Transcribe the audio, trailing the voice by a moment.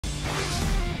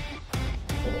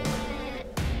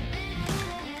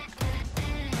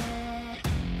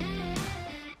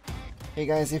Hey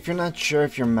guys, if you're not sure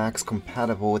if your Mac's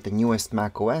compatible with the newest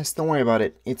macOS, don't worry about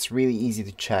it. It's really easy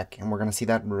to check, and we're going to see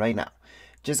that right now.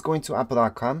 Just go into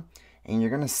apple.com, and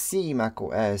you're going to see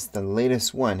macOS, the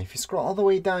latest one. If you scroll all the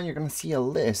way down, you're going to see a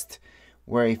list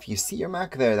where if you see your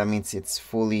Mac there, that means it's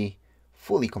fully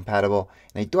compatible.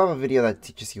 And I do have a video that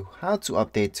teaches you how to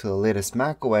update to the latest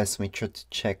macOS, so make sure to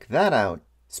check that out,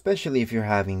 especially if you're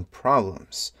having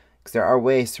problems, because there are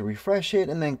ways to refresh it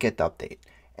and then get the update.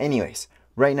 Anyways,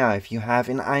 right now, if you have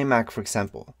an iMac, for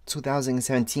example,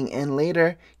 2017 and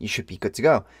later, you should be good to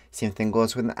go. Same thing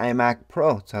goes with an iMac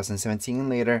Pro, 2017 and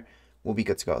later, will be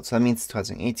good to go. So that means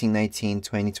 2018, 19,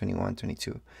 20, 21,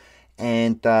 22.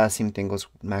 And same thing goes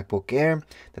with MacBook Air.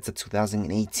 That's a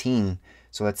 2018.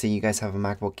 So let's say you guys have a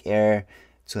MacBook Air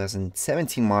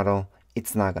 2017 model,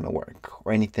 it's not going to work,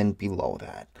 or anything below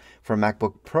that. For a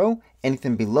MacBook Pro,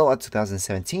 anything below a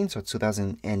 2017, so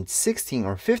 2016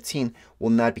 or 15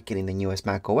 will not be getting the newest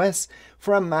macOS.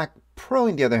 For a Mac Pro,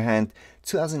 on the other hand,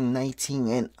 2019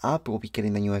 and up will be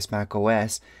getting the newest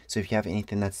macOS. So if you have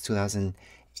anything that's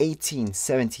 2018,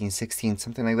 17, 16,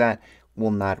 something like that,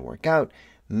 will not work out.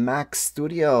 Mac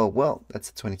Studio, well, that's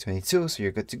a 2022, so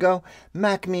you're good to go.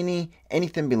 Mac Mini,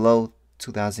 anything below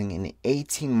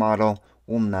 2018 model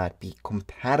will not be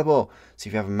compatible. So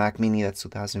if you have a Mac Mini that's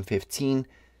 2015,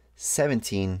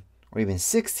 17, or even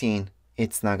 16,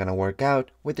 it's not going to work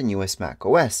out with the newest Mac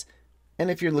OS.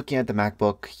 And if you're looking at the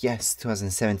MacBook, yes,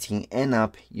 2017 and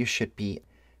up, you should be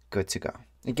good to go.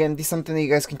 Again, this is something that you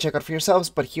guys can check out for yourselves,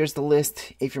 but here's the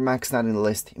list. If your Mac's not in the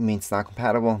list, it means it's not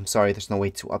compatible. I'm sorry, there's no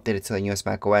way to update it to the newest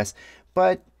Mac OS,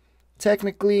 but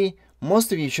technically,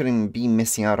 most of you shouldn't be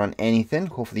missing out on anything.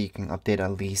 Hopefully you can update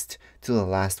at least to the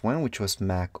last one, which was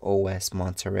Mac OS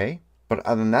Monterey. But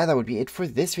other than that, that would be it for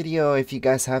this video. If you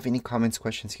guys have any comments,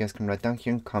 questions, you guys can write down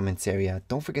here in the comments area.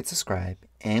 Don't forget to subscribe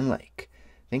and like.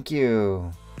 Thank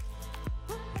you.